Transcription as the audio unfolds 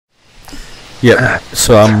Yep.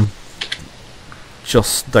 So I'm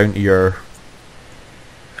just down to your.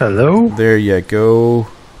 Hello. There you go.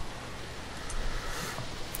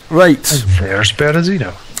 Right. And there's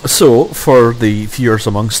Berezino. So, for the viewers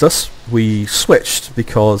amongst us, we switched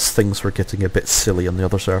because things were getting a bit silly on the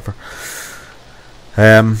other server.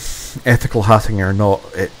 Ethical hacking or not,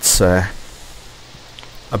 it's a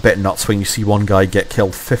bit nuts when you see one guy get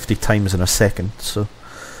killed 50 times in a second. So,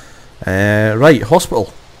 right,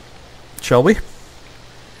 hospital, shall we?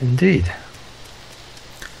 Indeed.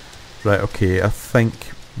 Right, okay, I think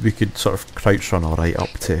we could sort of crouch run alright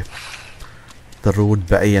up to the road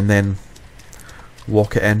bitty and then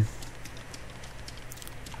walk it in.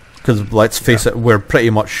 Because let's face it, we're pretty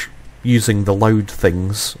much using the loud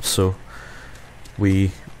things, so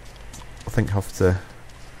we, I think, have to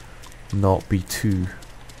not be too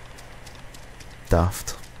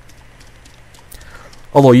daft.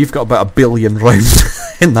 Although you've got about 1 billion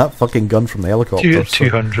rounds in that fucking gun from the helicopter.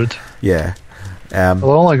 200. Yeah.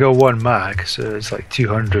 Well, I only got one mag, so it's like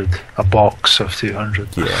 200, a box of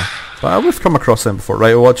 200. Yeah. But we've come across them before.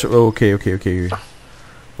 Right, watch it. Okay.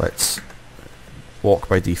 Let's walk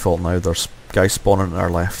by default now. There's guys spawning on our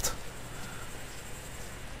left.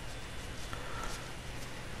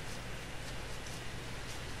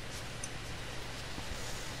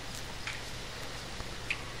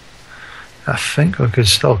 I think we could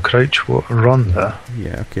still crouch run there.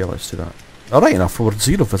 Yeah, okay, let's do that. Alright enough, we're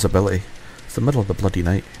 0 visibility. It's the middle of the bloody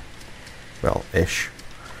night. Well, ish.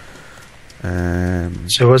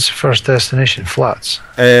 So what's the first destination? Flats?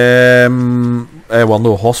 Well,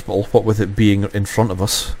 no, hospital, what with it being in front of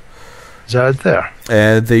us. Is that it there?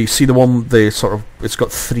 They see the one, it's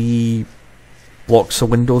got 3 blocks of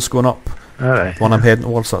windows going up. Alright. One I'm heading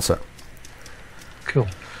towards, that's it. Cool.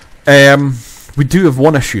 We do have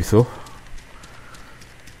one issue though.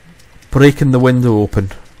 Breaking the window open.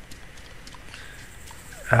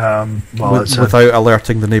 Well, without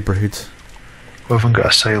alerting the neighbourhood. We haven't got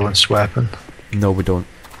a silenced weapon. No, we don't.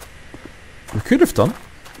 We could have done,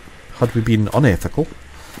 had we been unethical.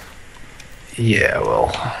 Yeah,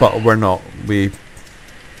 well. But we're not. I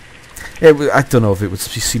don't know if it would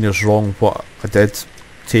be seen as wrong what I did,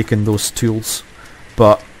 taking those tools,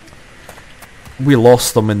 but we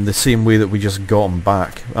lost them in the same way that we just got them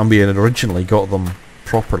back, and we had originally got them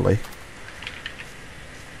properly.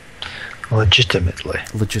 Legitimately.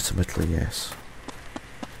 Legitimately, yes.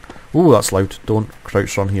 Oh, that's loud. Don't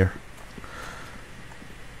crouch run here.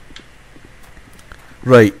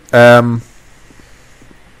 Right. Well,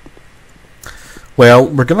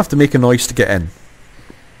 we're going to have to make a noise to get in.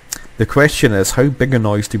 The question is, how big a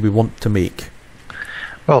noise do we want to make?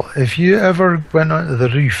 Well, if you ever went onto the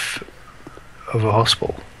roof of a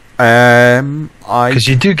hospital, because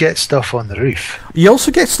you do get stuff on the roof. You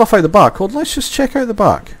also get stuff out the back. Hold on, let's just check out the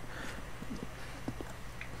back.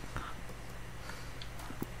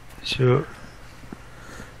 So,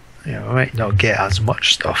 we might not get as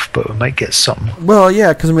much stuff, but we might get some. Well,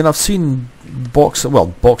 yeah, because I mean, I've seen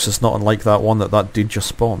boxes not unlike that one that dude just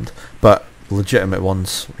spawned, but legitimate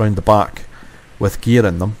ones round the back with gear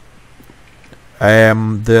in them.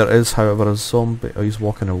 There is, however, a zombie. Oh, he's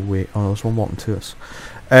walking away. Oh, there's one walking to us.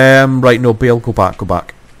 Right, no, Bale, go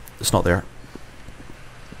back. It's not there.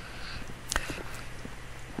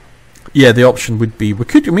 Yeah, the option would be we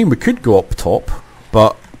could go up top,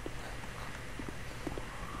 but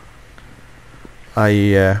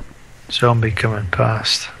Zombie coming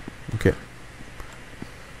past. Okay.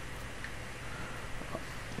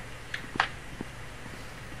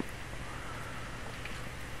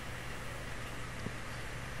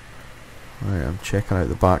 Right, I'm checking out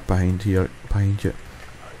the back behind you.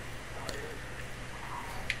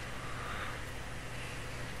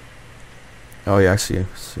 Oh yeah, I see you.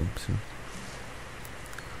 See.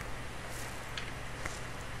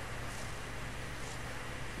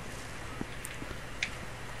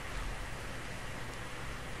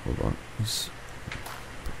 Hold on.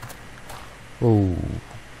 Oh.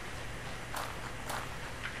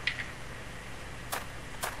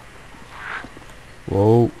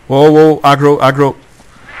 Whoa, aggro.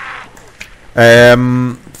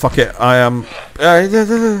 Fuck it,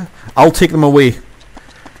 I'll take them away.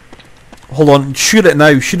 Hold on, shoot it now,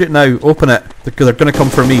 open it, because they're gonna come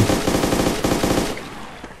for me.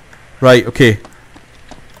 Right, okay.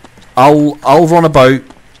 I'll run about.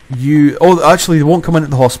 Actually, they won't come into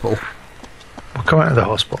the hospital. We'll come into the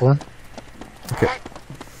hospital then. Okay.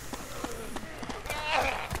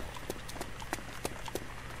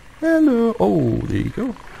 Hello. Oh, there you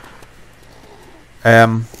go.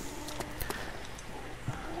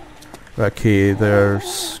 Okay,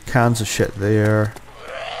 there's cans of shit there.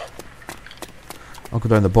 I'll go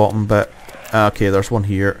down the bottom bit. Okay, there's one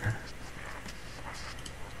here.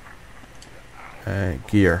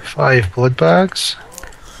 Gear. 5 blood bags.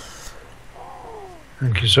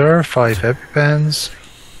 Thank you, sir. 5 EpiPens.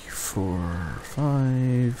 4,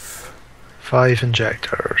 5. 5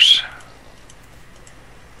 injectors.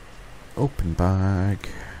 Open bag.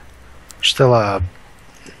 Still a...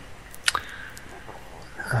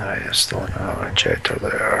 Alright, there's still another injector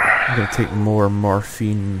there. I'm going to take more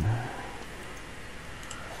morphine.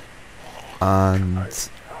 And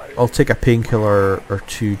I'll take a painkiller or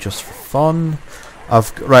 2 just for fun.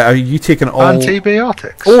 Right, are you taking all...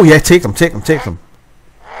 Antibiotics? Oh yeah, take them.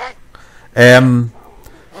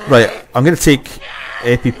 Right, I'm going to take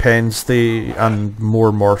EpiPens and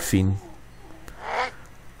more morphine.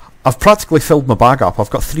 I've practically filled my bag up. I've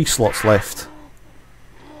got 3 slots left.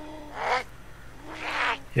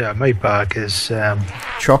 Yeah, my bag is...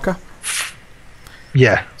 Chocker?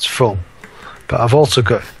 Yeah, it's full. But I've also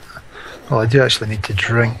got... Well, I do actually need to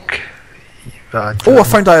drink. But, I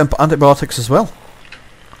found out antibiotics as well.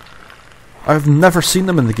 I've never seen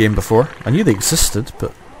them in the game before. I knew they existed,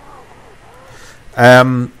 but...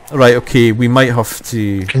 right, okay, we might have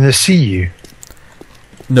to... Can they see you?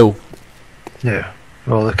 No. Yeah.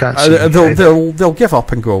 Well, they can't see you. They'll give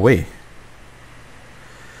up and go away.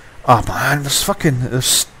 Oh man, there's fucking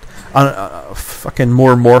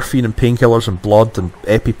more morphine and painkillers and blood and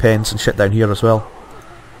EpiPens and shit down here as well.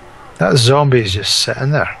 That zombie is just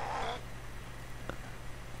sitting there.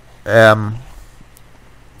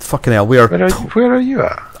 Fucking hell, we are. Where are you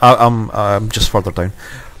at? I'm just further down.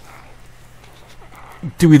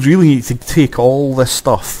 Do we really need to take all this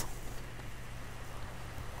stuff?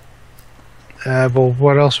 Well,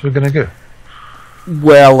 where else are we going to go?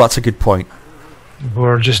 Well, that's a good point.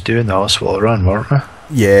 We're just doing the hospital run, weren't we?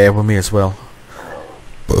 Yeah, we may as well.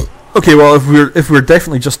 Okay, well, if we're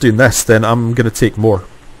definitely just doing this, then I'm going to take more.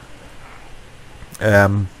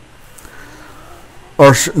 No,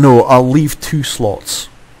 I'll leave 2 slots.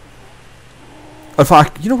 In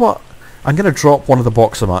fact, you know what? I'm going to drop one of the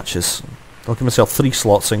boxer matches. I'll give myself 3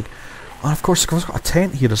 slots, and of course, I've got a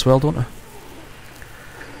tent here as well, don't I?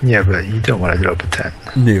 Yeah, but you don't want to drop a tent.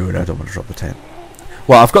 No, I don't want to drop the tent.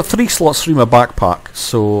 Well, I've got 3 slots through my backpack,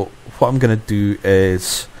 so what I'm going to do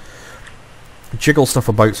is jiggle stuff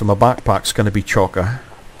about, so my backpack's going to be chocker,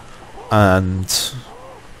 and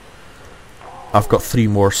I've got 3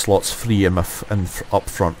 more slots free in up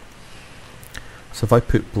front. So if I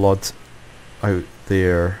put blood out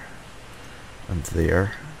there and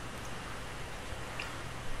there,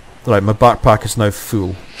 right, my backpack is now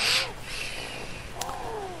full,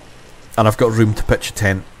 and I've got room to pitch a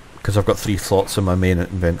tent because I've got 3 slots in my main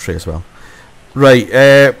inventory as well. Right,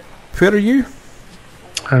 where are you?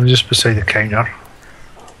 I'm just beside the counter.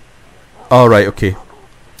 Oh, right, okay.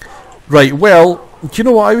 Right, well, do you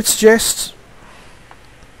know what I would suggest?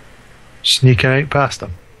 Sneaking out past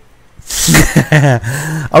them.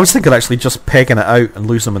 I was thinking actually just pegging it out and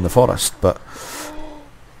lose them in the forest, but...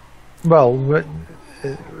 Well,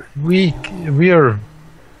 we are...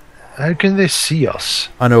 How can they see us?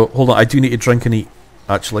 I know, hold on, I do need to drink and eat,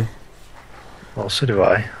 actually. Well, so do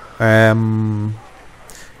I.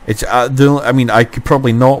 It's I mean, I could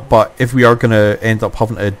probably not, but if we are going to end up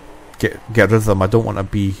having to get rid of them, I don't want to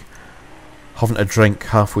be having to drink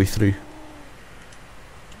halfway through.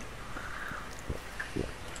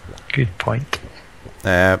 Good point.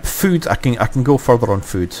 Food, I can go further on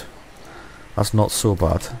food. That's not so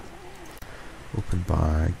bad. Open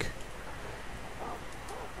bag.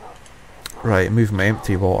 Right, move my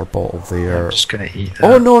empty water bottle there. I'm just gonna eat that.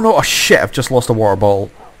 Oh no, oh shit, I've just lost a water bottle.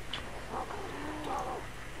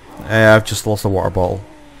 I've just lost a water bottle.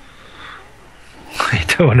 I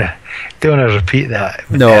don't wanna repeat that.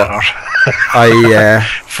 No.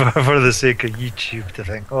 For the sake of YouTube to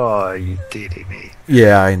think, oh, you dearie me.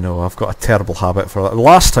 Yeah, I know, I've got a terrible habit for that. The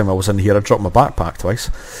last time I was in here I dropped my backpack twice.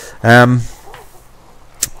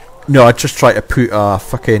 No, I just tried to put a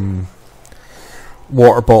fucking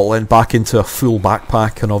water bottle back into a full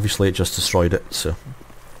backpack, and obviously it just destroyed it, so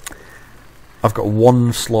I've got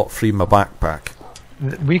 1 slot free in my backpack.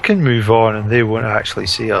 We can move on and they won't actually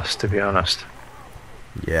see us, to be honest.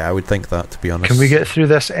 Yeah, I would think that, to be honest. Can we get through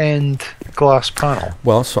this end glass panel?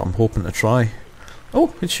 Well, that's what I'm hoping to try.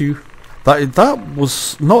 Oh, it's you. That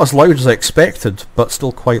was not as loud as I expected, but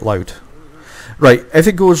still quite loud. Right, if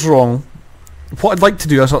it goes wrong, what I'd like to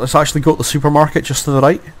do is actually go to the supermarket just to the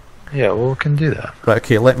right. Yeah, well, we can do that. Right,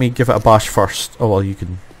 okay, let me give it a bash first. Oh, well, you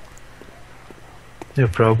can... No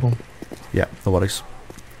problem. Yeah, no worries.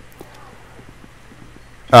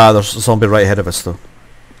 There's a zombie right ahead of us, though.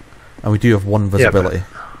 And we do have 1 visibility.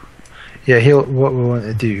 Yeah, what we want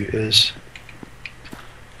to do is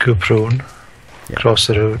go prone. across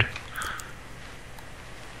the road.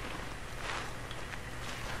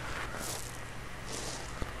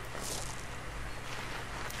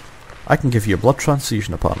 I can give you a blood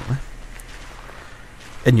transfusion, apparently.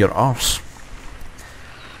 In your arse.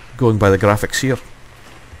 Going by the graphics here.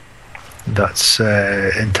 That's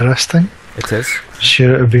interesting. It is.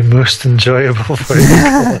 Sure, it would be most enjoyable for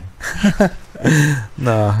you.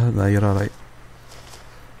 Nah, you're alright.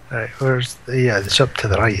 Right, where's the... Yeah, it's up to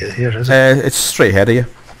the right here, is it? It's straight ahead of you.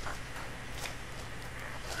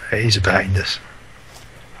 Right, he's behind us.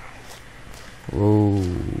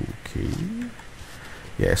 Okay.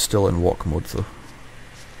 Yeah, still in walk mode though.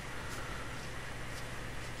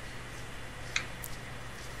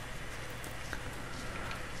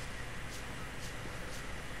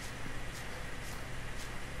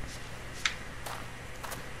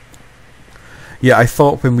 Yeah, I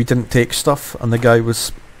thought when we didn't take stuff and the guy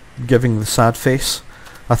was giving the sad face,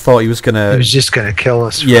 I thought he was gonna... He was just gonna kill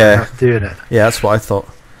us for not doing it. Yeah, that's what I thought.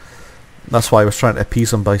 That's why I was trying to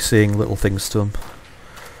appease him by saying little things to him.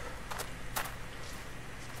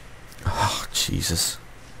 Oh, Jesus.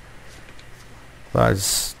 That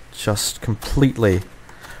is just completely...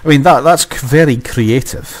 I mean, that's very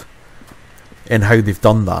creative in how they've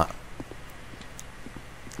done that.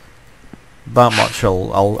 That much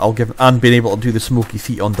I'll give, and being able to do the smoky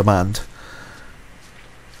feet on demand.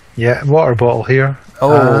 Yeah, water bottle here.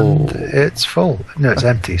 Oh, and it's full. No, it's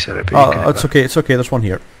empty. Sorry, oh, it's okay. It's okay. There's one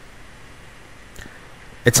here.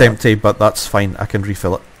 It's empty, but that's fine. I can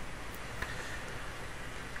refill it.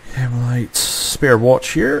 Right, spare watch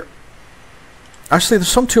here. Actually, there's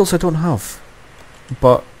some tools I don't have,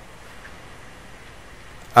 but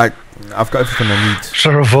I've got everything I need. There's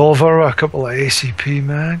a revolver, a couple of ACP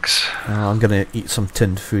mags. I'm gonna eat some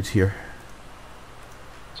tinned food here.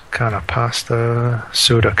 A can of pasta,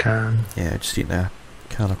 soda can. Yeah, just eating a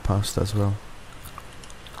can of pasta as well.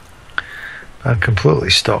 I'm completely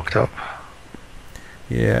stocked up.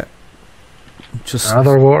 Yeah. Just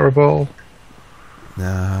another water bottle.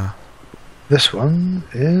 Nah. This one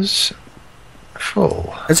is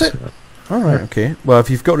full. Is it? Alright, okay. Well, if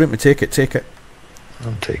you've got room to take it, take it.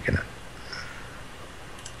 I'm taking it.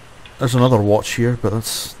 There's another watch here, but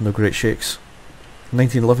that's no great shakes.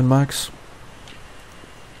 1911 mags.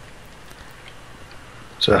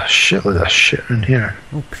 There's a shitload of shit in here.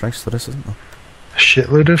 Oh Christ, there isn't there? A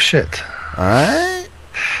shitload of shit. Aye?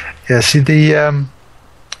 Yeah, see the,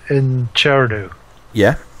 in Cherno.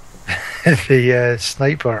 Yeah. The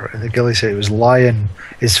sniper in the ghillie site was lying,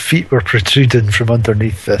 his feet were protruding from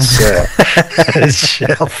underneath this his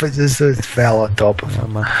shelf. It just fell on top of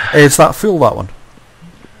him. Is that full, that one?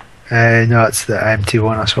 No, it's the empty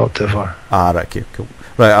one I swapped it for. Ah, right, okay, cool.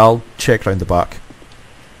 Right, I'll check round the back.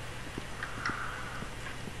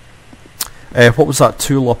 What was that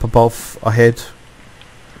tool up above ahead?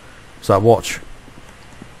 Was that a watch?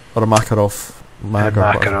 Or a Makarov?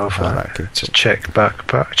 Makarov. Right, okay. Just check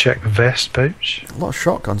backpack, check vest pouch. A lot of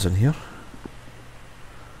shotguns in here.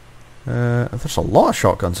 There's a lot of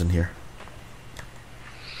shotguns in here.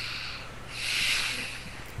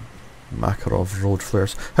 Makarov road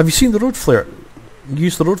flares. Have you seen the road flare?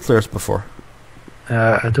 Used the road flares before?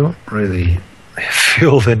 I don't really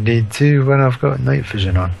feel the need to when I've got night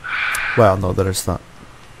vision on. Well, no, there is that.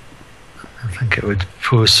 I think it would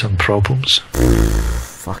pose some problems.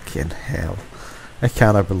 Fucking hell. I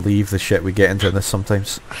cannot believe the shit we get into this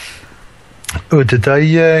sometimes. Oh, did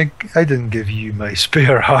I didn't give you my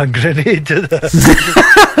spare hand grenade, did I?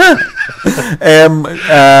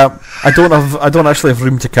 I don't actually have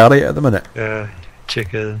room to carry it at the minute.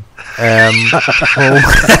 Chicken.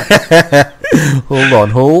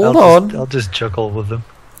 Hold on. I'll just juggle with them.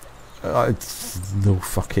 No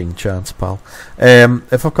fucking chance, pal.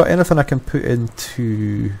 If I've got anything I can put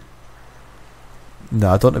into...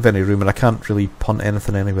 No, I don't have any room and I can't really punt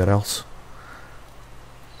anything anywhere else.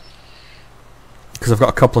 Because I've got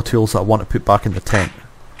a couple of tools that I want to put back in the tent.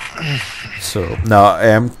 So,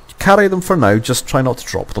 no, carry them for now, just try not to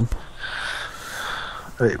drop them.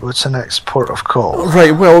 Right, what's the next port of call?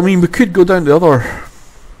 Right, well, I mean, we could go down to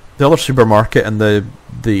the other supermarket and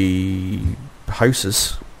the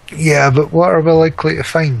houses. Yeah, but what are we likely to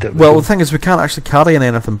find it? Well, the thing is, we can't actually carry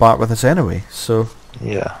anything back with us anyway, so...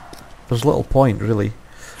 Yeah. There's little point, really.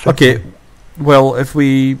 Okay, well, if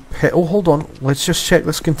we hit... Oh, hold on. Let's just check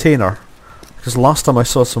this container. Because last time I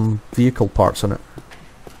saw some vehicle parts in it.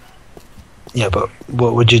 Yeah, but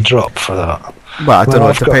what would you drop for that? Well, I don't know.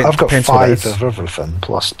 I've got 5 of everything,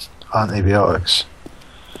 plus antibiotics.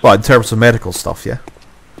 Well, in terms of medical stuff, yeah?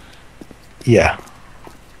 Yeah.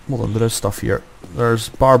 Hold on, there is stuff here. There's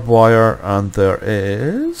barbed wire, and there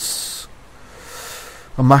is...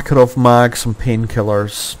 a Makarov mag, some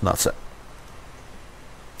painkillers, and that's it.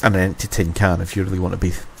 And an empty tin can if you really want to be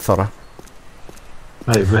thorough.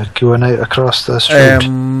 Right, we're going out across this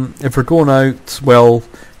road. If we're going out, well,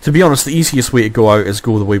 to be honest, the easiest way to go out is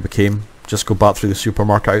go the way we came. Just go back through the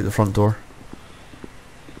supermarket out the front door.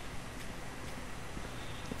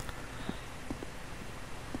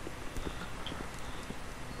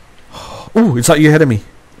 Oh, is that you hitting me?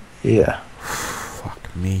 Yeah.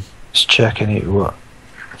 Fuck me. Just checking out what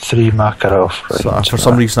 3 Makarov. So, for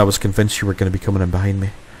some reason I was convinced you were going to be coming in behind me.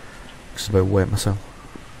 Just about wet myself.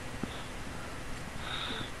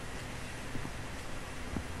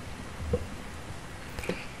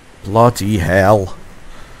 Bloody hell.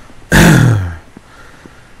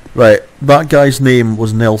 Right, that guy's name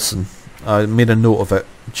was Nelson. I made a note of it,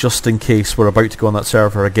 just in case we're about to go on that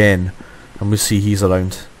server again and we see he's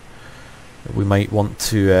around. We might want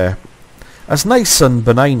to... as nice and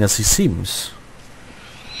benign as he seems,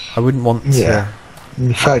 I wouldn't want to... Yeah,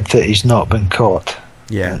 the fact that he's not been caught.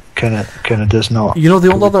 Yeah. Kind of does not... You know,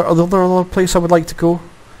 the other place I would like to go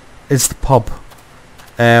is the pub.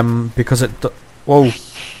 Because it... Whoa.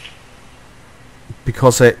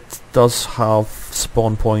 Because it does have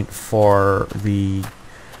spawn point for the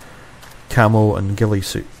camo and ghillie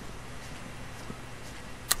suit.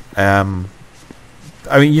 I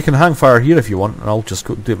mean, you can hang fire here if you want, and I'll just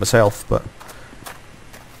go do it myself, but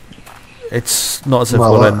it's not as if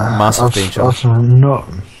we're in massive danger. If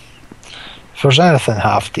there's anything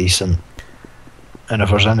half decent, and if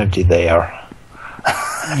there's anybody there,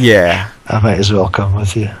 yeah, I might as well come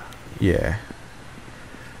with you. Yeah.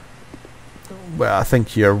 Well, I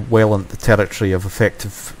think you're well into the territory of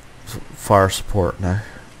effective fire support now.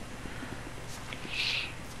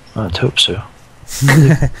 I'd hope so.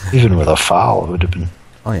 Even with a foul, it would have been...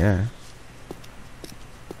 Oh yeah.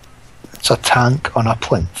 It's a tank on a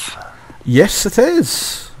plinth. Yes, it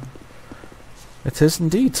is. It is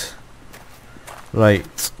indeed.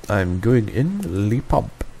 Right, I'm going in the pub.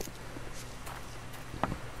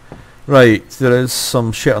 Right, there is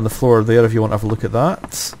some shit on the floor there if you want to have a look at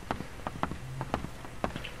that.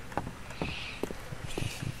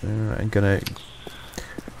 I'm gonna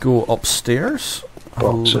go upstairs.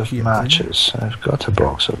 Box of matches. I've got a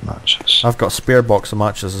box of matches. I've got a spare box of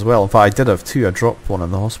matches as well. In fact, I did have 2. I dropped one in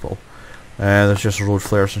the hospital. There's just road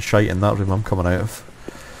flares and shite in that room I'm coming out of.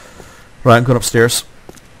 Right, I'm going upstairs.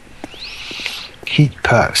 Heat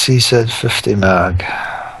packs, he said 50 mag.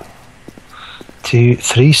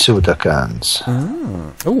 3 soda cans.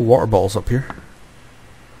 Oh, water bottles up here.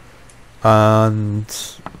 And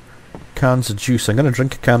cans of juice. I'm going to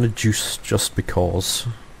drink a can of juice just because.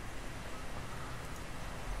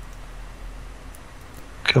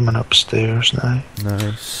 Coming upstairs now.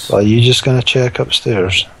 Nice. Well, are you just going to check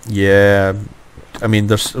upstairs? Yeah. I mean,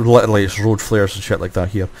 there's literally it's road flares and shit like that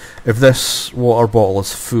here. If this water bottle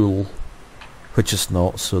is full, which it's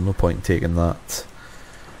not, so no point in taking that.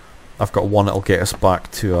 I've got one that'll get us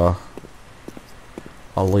back to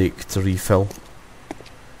a lake to refill.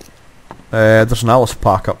 There's an Alice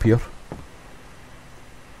pack up here.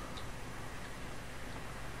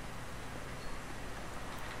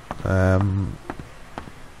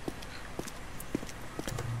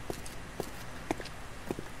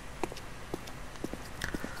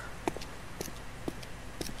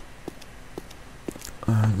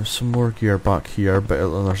 There's some more gear back here, but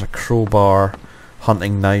there's a crowbar,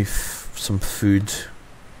 hunting knife, some food,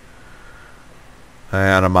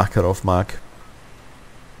 and a Makarov mag.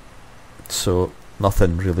 So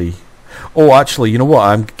nothing really. Oh, actually, you know what?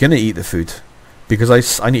 I'm gonna eat the food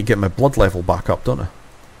because I need to get my blood level back up, don't I?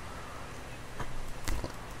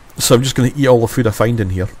 So I'm just gonna eat all the food I find in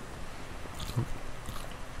here.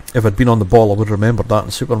 If I'd been on the ball, I would have remembered that in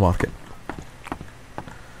the supermarket.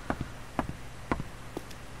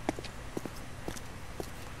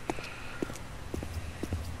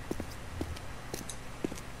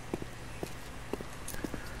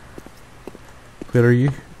 Where are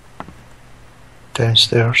you?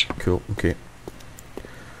 Downstairs. Cool, okay.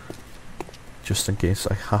 Just in case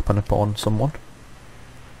I happen upon someone.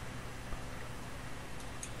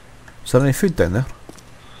 Is there any food down there?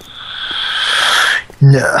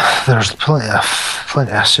 No, there's plenty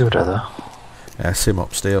of soda though. Yeah, same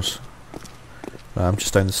upstairs. I'm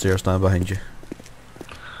just down the stairs now behind you.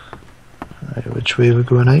 Right, which way are we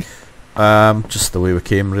going out? Just the way we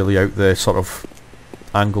came, really, out the sort of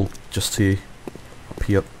angle just to up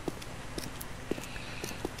here.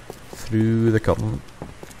 Through the curtain.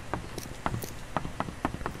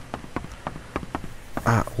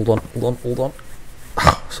 Hold on.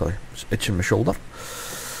 Sorry, just itching my shoulder.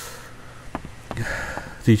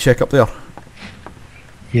 Do you check up there?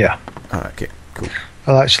 Yeah. Okay, cool.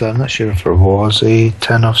 Well, actually, I'm not sure if there was a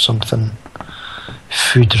tin of something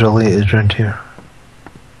food related around here.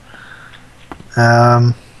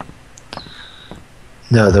 No,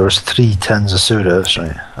 there was 3 tins of soda. That's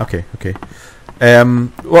right. Okay, okay.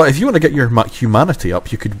 Well, if you want to get your humanity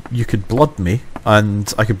up, you could blood me,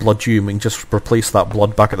 and I could blood you, and we can just replace that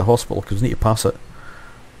blood back at the hospital because we need to pass it.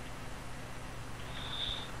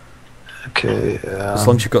 Okay. As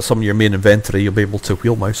long as you've got some of your main inventory, you'll be able to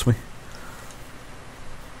wheel mouse me.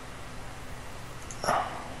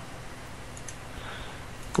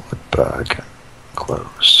 Blood bag.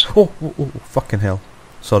 Close. Oh, fucking hell.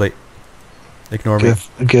 Sorry. Ignore me.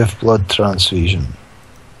 Give blood transfusion.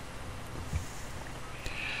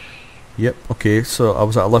 Yep, okay, so I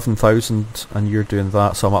was at 11,000 and you're doing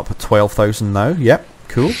that, so I'm up at 12,000 now. Yep,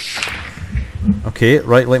 cool. Okay,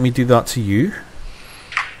 right, let me do that to you.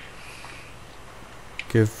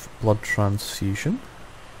 Give blood transfusion.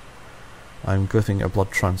 I'm getting a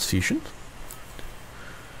blood transfusion.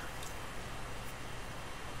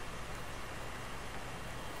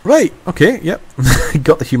 Right, okay, yep.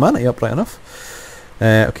 Got the humanity up right enough.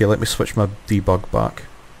 Okay, let me switch my debug back.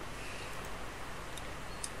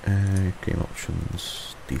 Game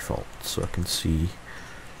options, default, so I can see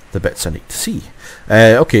the bits I need to see.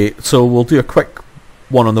 Okay, so we'll do a quick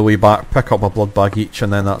one on the way back, pick up a blood bag each,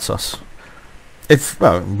 and then that's us.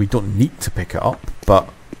 Well, we don't need to pick it up, but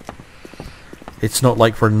it's not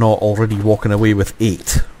like we're not already walking away with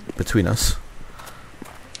 8 between us.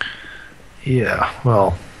 Yeah,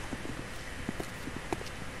 well...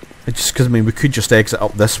 It's just because, I mean, we could just exit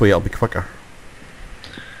up this way, it'll be quicker.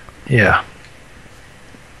 Yeah.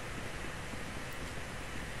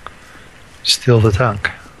 Steal the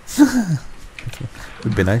tank.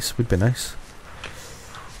 Would be nice, would be nice.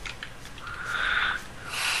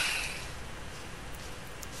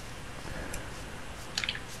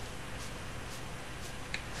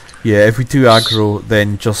 Yeah, if we do aggro,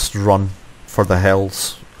 then just run for the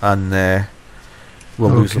hills, and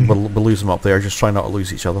we'll lose them. We'll lose them up there. Just try not to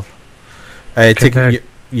lose each other.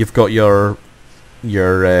 You've got your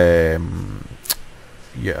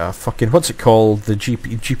fucking, what's it called? The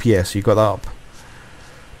GPS. You got that up?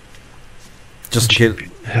 Just get.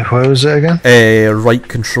 What was it again? Right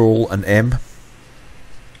control and M.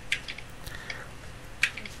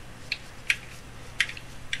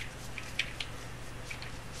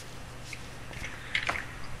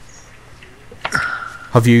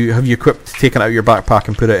 Have you taken it out of your backpack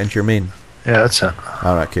and put it into your main? Yeah, that's it.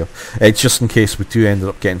 Alright, cool. It's just in case we do end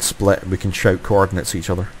up getting split, we can shout coordinates at each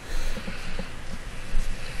other.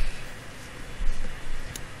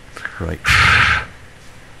 Right.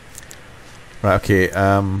 Right, okay,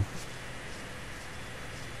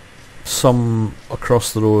 some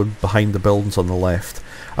across the road behind the buildings on the left.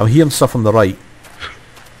 I'm hearing stuff on the right.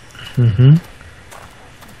 Mm-hmm.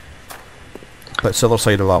 But it's the other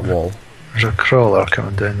side of that wall. There's a crawler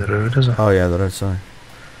coming down the road, isn't there? Oh yeah, there is,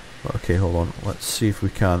 okay, hold on. Let's see if we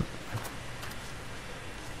can.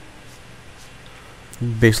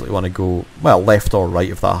 Basically want to go, well, left or right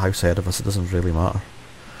of that house ahead of us, it doesn't really matter.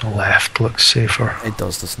 Left looks safer. It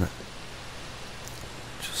does, doesn't it?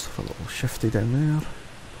 Just have a little shifty down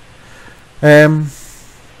there.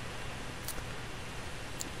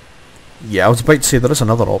 Yeah, I was about to say there is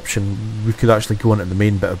another option. We could actually go into the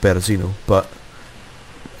main bit of Berezino, but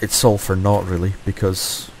it's all for naught really,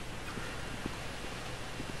 because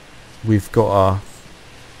we've got a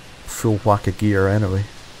full whack of gear anyway.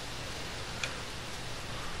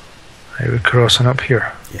 Are we crossing up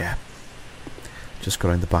here? Yeah. Just go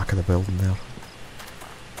around the back of the building there.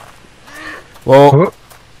 Whoa! Oh.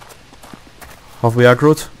 Have we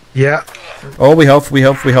aggroed? Yeah. Oh, we have.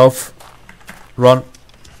 Run.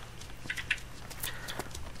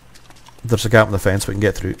 There's a gap in the fence, we can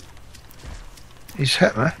get through. He's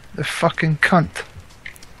hit me. The fucking cunt.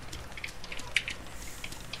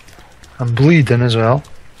 I'm bleeding as well.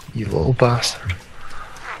 You little bastard.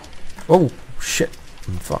 Oh, shit.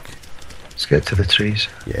 Fuck. Let's get to the trees.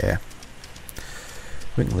 Yeah.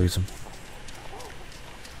 We can lose him.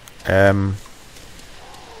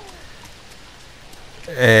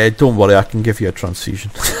 Don't worry, I can give you a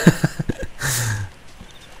transfusion.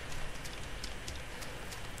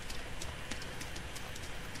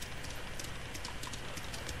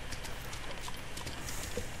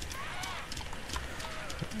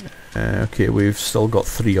 Okay, we've still got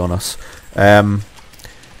 3 on us. Do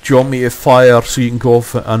you want me to fire so you can go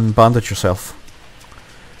off and bandage yourself?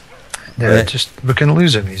 Yeah, we can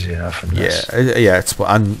lose him easy enough. In this. It's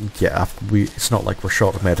not like we're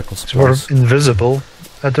short of medical supplies. So we're invisible.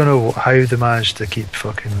 I don't know how they managed to keep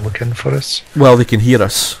fucking looking for us. Well, they can hear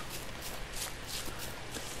us.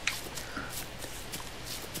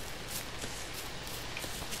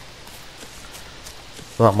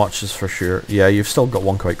 That much is for sure. Yeah, you've still got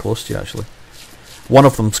one quite close to you, actually. One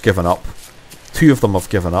of them's given up. 2 of them have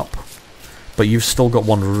given up. But you've still got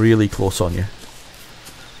one really close on you.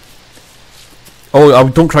 Oh,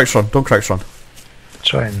 don't crouch run. Don't crouch run.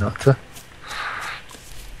 Trying not to.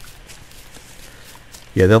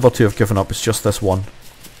 Yeah, the other 2 have given up. It's just this one.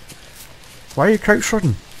 Why are you crouch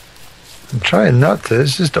running? I'm trying not to.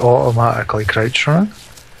 It's just automatically crouch running.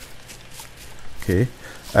 Okay.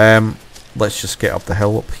 Let's just get up the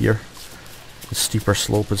hill up here. The steeper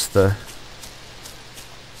slope is the...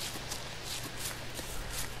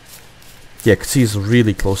 Yeah, because he's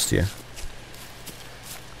really close to you.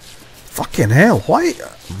 Fucking hell, why?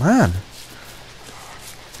 Man.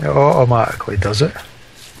 It automatically does it.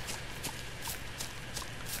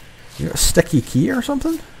 You got a sticky key or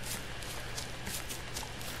something?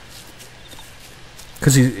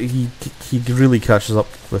 Because he really catches up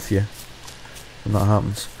with you when that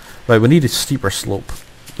happens. Right, we need a steeper slope.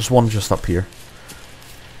 There's one just up here.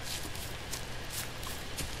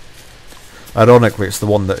 Ironically, it's the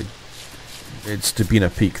one that... It's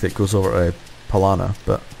Dubina Peak that goes over to Palana,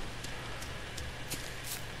 but...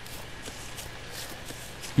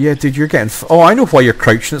 Yeah, dude, you're getting... Oh, I know why you're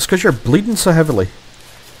crouching. It's because you're bleeding so heavily.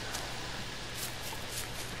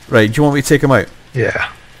 Right, do you want me to take him out?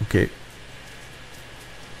 Yeah. Okay.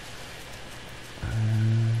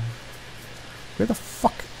 Where the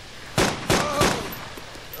fuck?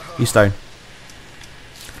 He's down.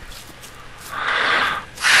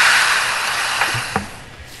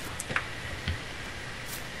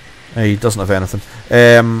 He doesn't have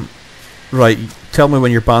anything. Right, tell me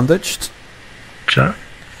when you're bandaged. Sure.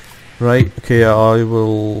 Right, okay, I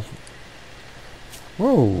will...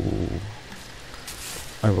 Whoa.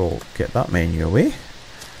 I will get that menu away.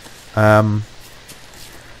 I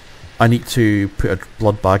need to put a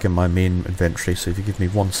blood bag in my main inventory, so if you give me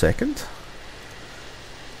 1 second.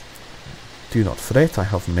 Do not fret, I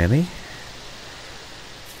have many.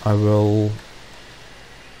 I will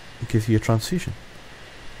give you a transfusion.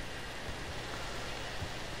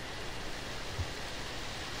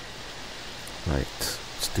 Right,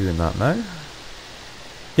 it's doing that now.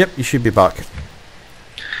 Yep, you should be back.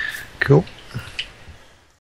 Cool.